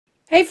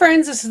Hey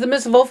friends, this is the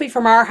Miss Volfie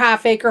from our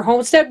half-acre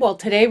homestead. Well,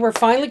 today we're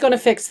finally going to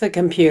fix the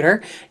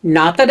computer.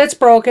 Not that it's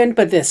broken,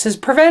 but this is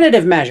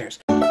preventative measures.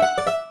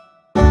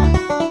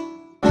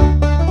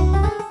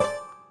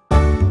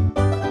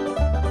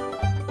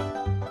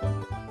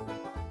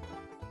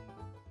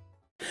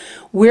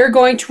 We're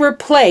going to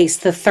replace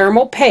the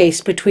thermal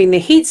paste between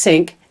the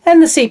heatsink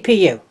and the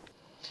CPU.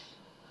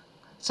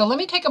 So let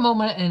me take a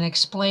moment and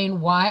explain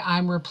why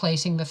I'm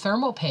replacing the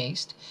thermal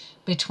paste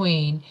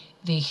between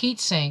the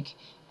heatsink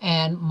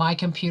and my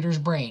computer's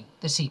brain,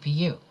 the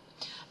CPU.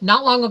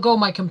 Not long ago,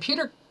 my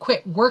computer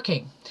quit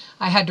working.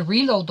 I had to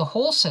reload the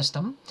whole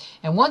system,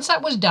 and once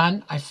that was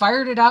done, I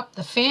fired it up.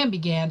 The fan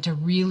began to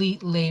really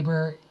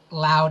labor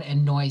loud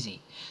and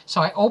noisy. So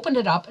I opened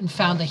it up and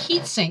found the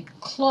heatsink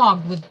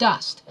clogged with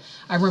dust.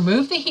 I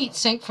removed the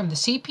heatsink from the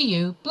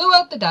CPU, blew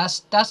out the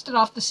dust, dusted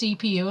off the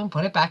CPU, and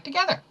put it back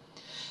together.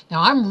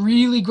 Now, I'm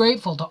really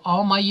grateful to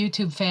all my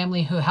YouTube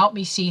family who helped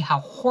me see how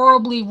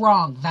horribly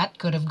wrong that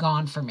could have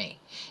gone for me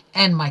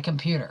and my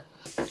computer.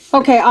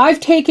 Okay, I've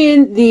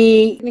taken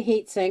the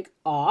heatsink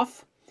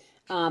off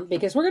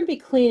because we're going to be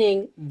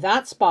cleaning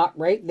that spot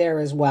right there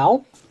as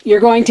well.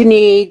 You're going to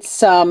need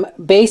some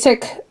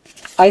basic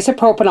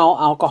isopropanol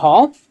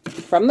alcohol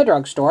from the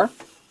drugstore,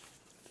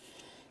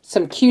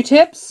 some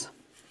Q-tips,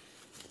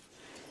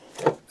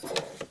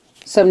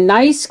 some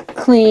nice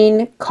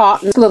clean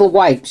cotton little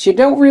wipes. You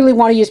don't really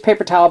want to use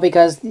paper towel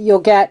because you'll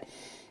get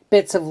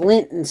bits of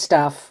lint and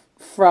stuff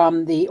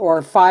from the,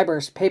 or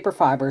fibers, paper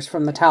fibers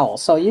from the towel.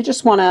 So you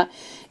just want to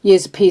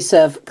use a piece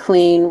of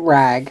clean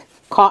rag,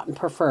 cotton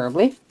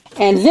preferably.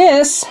 And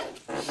this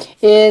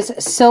is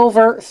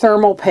silver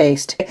thermal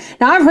paste.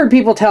 Now I've heard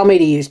people tell me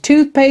to use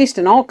toothpaste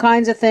and all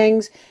kinds of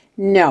things.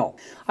 No,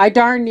 I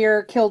darn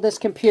near killed this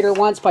computer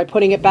once by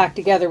putting it back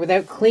together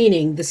without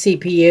cleaning the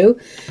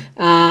CPU.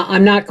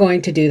 I'm not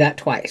going to do that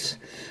twice.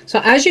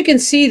 So as you can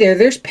see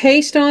there's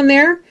paste on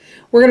there.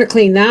 We're going to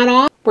clean that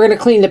off. We're going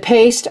to clean the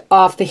paste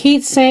off the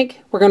heatsink.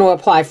 We're going to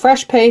apply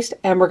fresh paste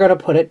and we're going to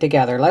put it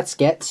together. Let's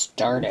get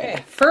started.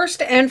 Okay.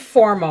 First and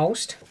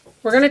foremost,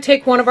 we're going to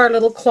take one of our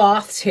little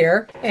cloths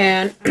here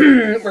and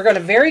we're going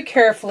to very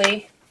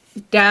carefully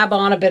dab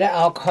on a bit of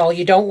alcohol.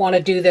 You don't want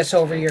to do this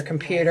over your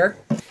computer.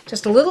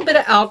 Just a little bit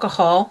of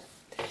alcohol.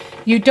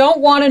 You don't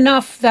want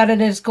enough that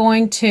it is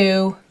going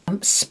to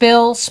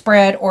spill,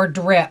 spread, or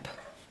drip.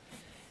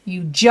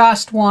 You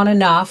just want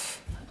enough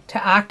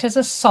to act as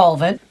a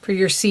solvent for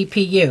your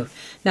CPU.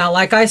 Now,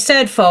 like I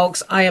said,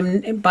 folks, I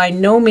am by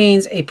no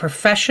means a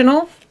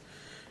professional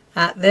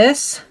at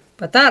this,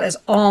 but that is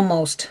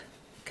almost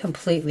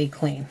completely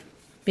clean.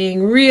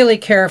 Being really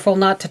careful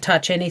not to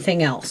touch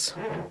anything else.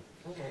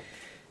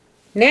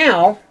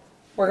 Now,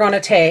 we're going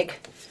to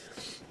take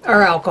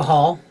our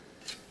alcohol,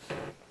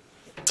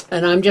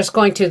 and I'm just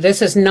going to,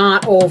 this is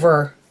not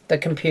over the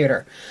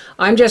computer.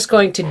 I'm just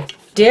going to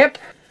dip,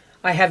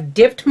 I have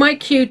dipped my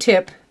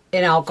Q-tip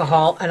in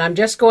alcohol, and I'm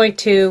just going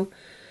to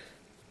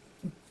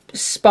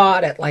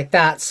spot it like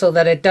that so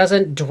that it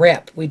doesn't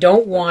drip. We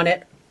don't want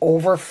it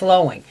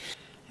overflowing.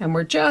 And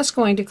we're just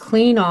going to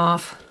clean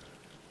off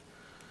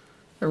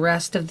the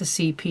rest of the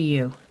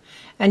CPU.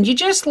 And you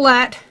just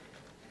let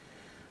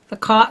the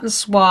cotton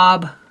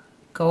swab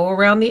go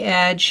around the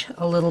edge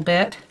a little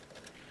bit.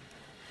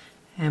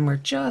 And we're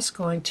just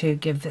going to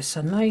give this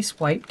a nice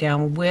wipe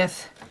down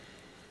with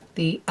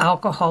the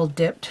alcohol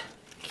dipped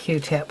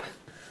Q-tip.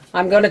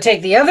 I'm going to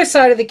take the other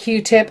side of the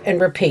Q-tip and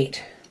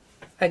repeat.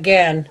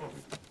 Again,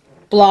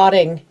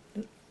 blotting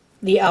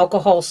the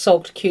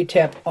alcohol-soaked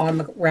Q-tip on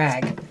the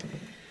rag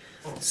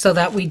so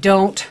that we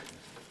don't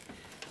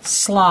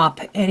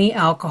slop any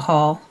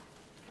alcohol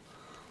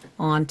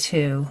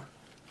onto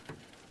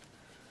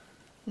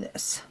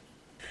this.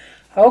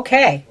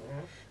 Okay,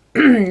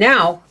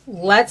 now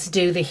let's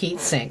do the heat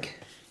sink.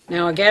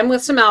 Now again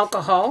with some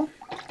alcohol.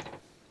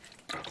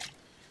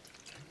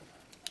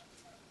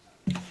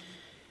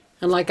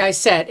 And like I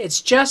said, it's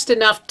just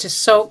enough to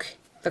soak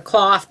the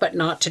cloth but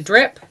not to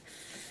drip.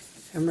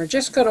 And we're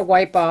just going to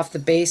wipe off the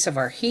base of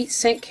our heat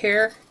sink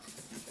here.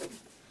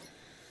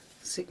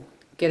 See,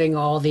 getting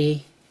all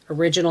the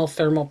original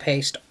thermal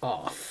paste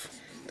off.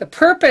 The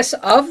purpose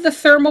of the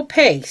thermal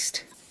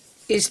paste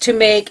is to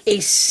make a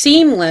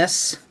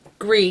seamless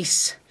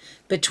grease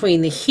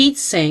between the heat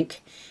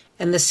sink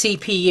and the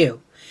CPU.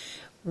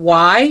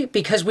 Why?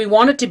 Because we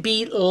want it to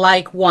be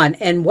like one.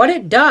 And what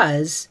it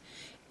does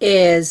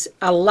is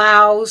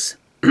allows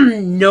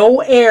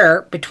no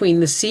air between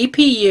the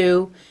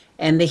CPU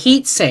and the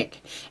heat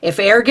sink. If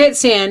air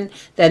gets in,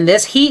 then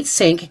this heat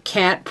sink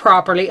can't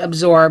properly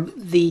absorb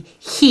the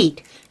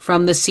heat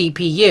from the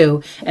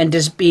CPU and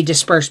just be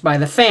dispersed by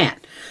the fan.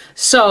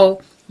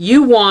 So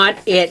you want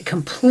it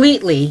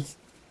completely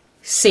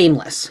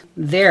seamless.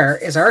 There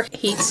is our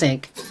heat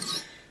sink,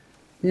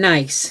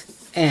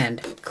 nice and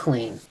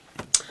clean.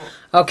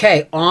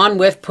 Okay, on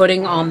with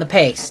putting on the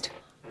paste.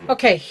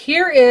 Okay,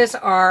 here is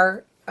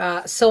our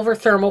silver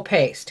thermal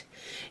paste.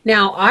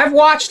 Now, I've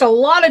watched a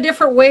lot of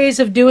different ways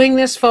of doing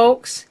this,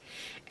 folks,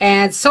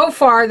 and so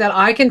far that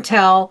I can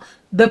tell,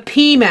 the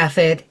P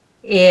method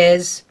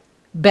is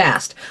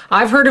best.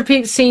 I've heard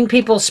of seen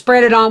people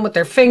spread it on with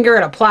their finger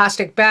in a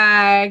plastic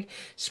bag,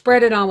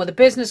 spread it on with a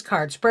business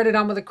card, spread it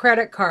on with a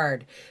credit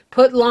card,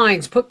 put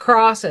lines, put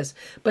crosses.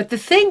 But the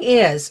thing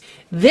is,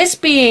 this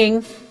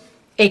being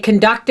a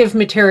conductive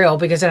material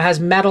because it has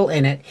metal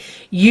in it,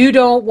 you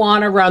don't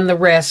want to run the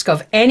risk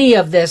of any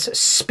of this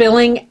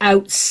spilling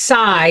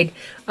outside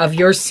of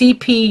your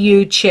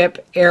CPU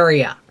chip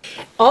area.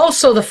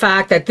 Also, the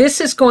fact that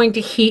this is going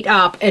to heat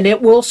up and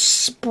it will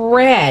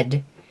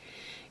spread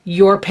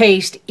your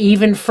paste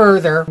even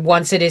further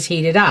once it is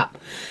heated up.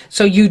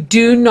 So you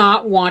do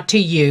not want to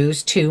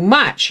use too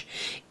much.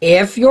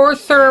 If your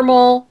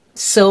thermal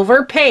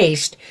silver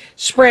paste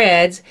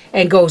spreads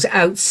and goes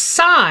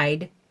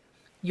outside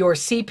your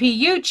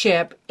CPU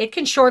chip, it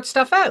can short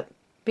stuff out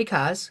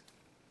because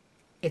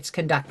it's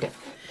conductive.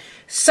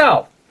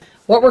 So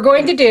what we're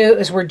going to do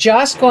is we're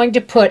just going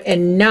to put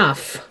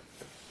enough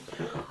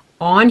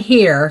on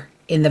here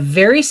in the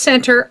very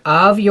center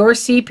of your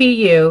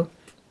CPU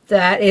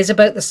that is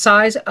about the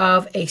size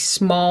of a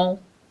small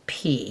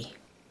pea.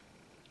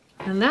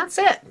 And that's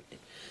it.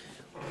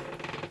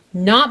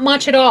 Not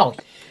much at all.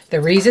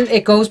 The reason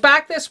it goes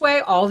back this way,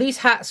 all these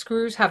hat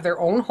screws have their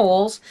own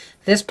holes.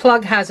 This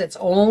plug has its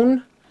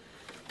own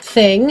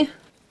thing.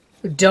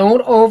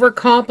 Don't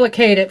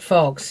overcomplicate it,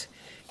 folks.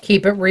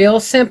 Keep it real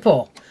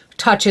simple.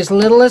 Touch as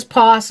little as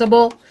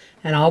possible.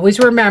 And always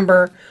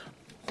remember,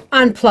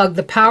 unplug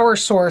the power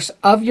source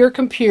of your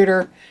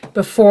computer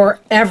before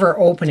ever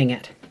opening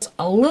it. It's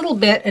a little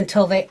bit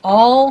until they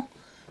all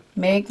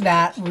make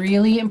that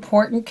really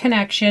important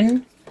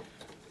connection.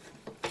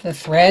 The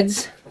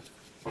threads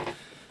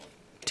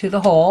to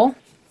the hole.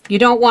 You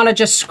don't want to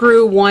just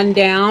screw one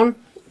down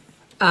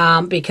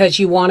because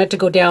you want it to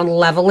go down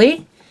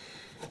levelly,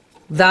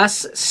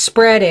 thus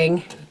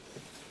spreading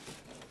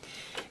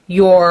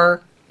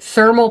your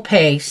thermal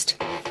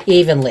paste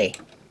evenly.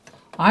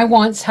 I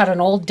once had an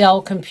old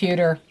Dell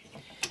computer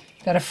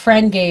that a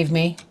friend gave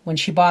me when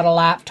she bought a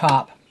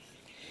laptop.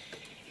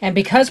 And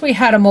because we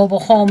had a mobile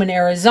home in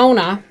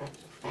Arizona,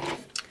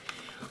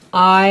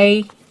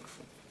 I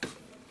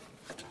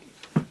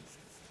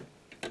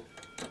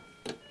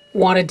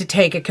wanted to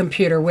take a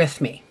computer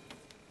with me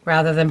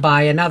rather than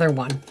buy another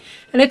one.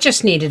 And I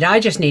just needed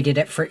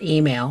it for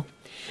email.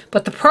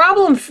 But the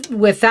problem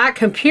with that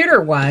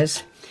computer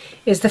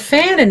is the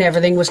fan and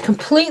everything was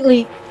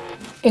completely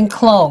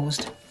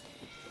enclosed.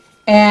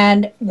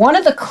 And one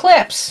of the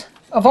clips,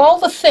 of all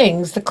the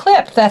things, the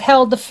clip that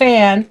held the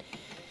fan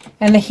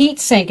and the heat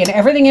sink and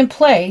everything in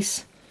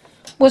place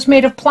was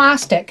made of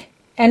plastic,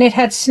 and it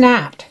had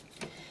snapped.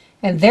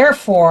 And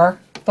therefore,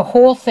 the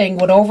whole thing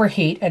would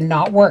overheat and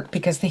not work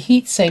because the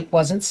heat sink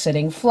wasn't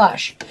sitting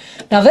flush.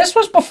 Now, this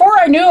was before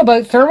I knew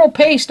about thermal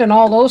paste and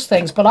all those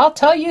things, but I'll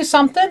tell you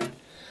something.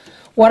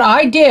 What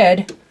I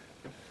did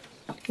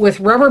with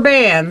rubber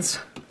bands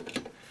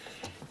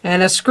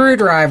and a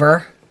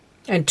screwdriver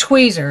and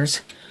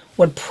tweezers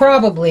would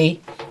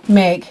probably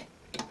make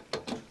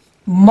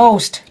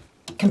most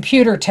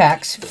computer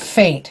techs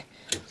faint.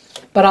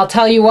 But I'll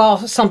tell you all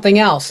something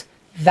else.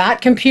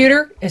 That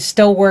computer is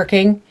still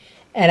working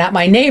and at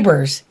my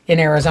neighbor's in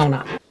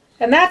Arizona.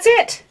 And that's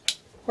it.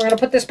 We're going to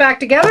put this back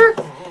together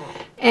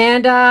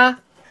and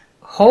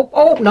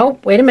oh no,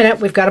 wait a minute.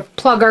 We've got to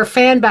plug our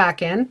fan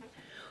back in.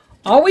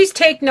 Always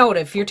take note.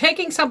 If you're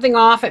taking something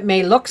off, it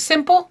may look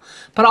simple,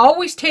 but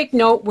always take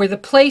note where the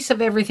place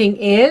of everything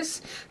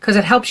is because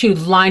it helps you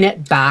line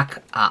it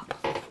back up.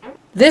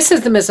 This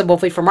is the Miss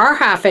Volfie from our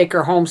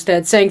half-acre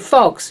homestead saying,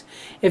 folks,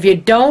 if you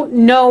don't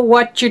know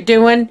what you're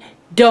doing,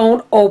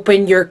 don't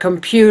open your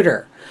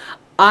computer.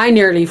 I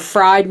nearly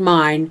fried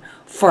mine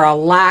for a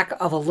lack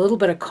of a little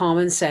bit of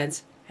common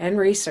sense and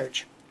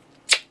research.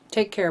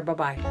 Take care.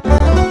 Bye-bye.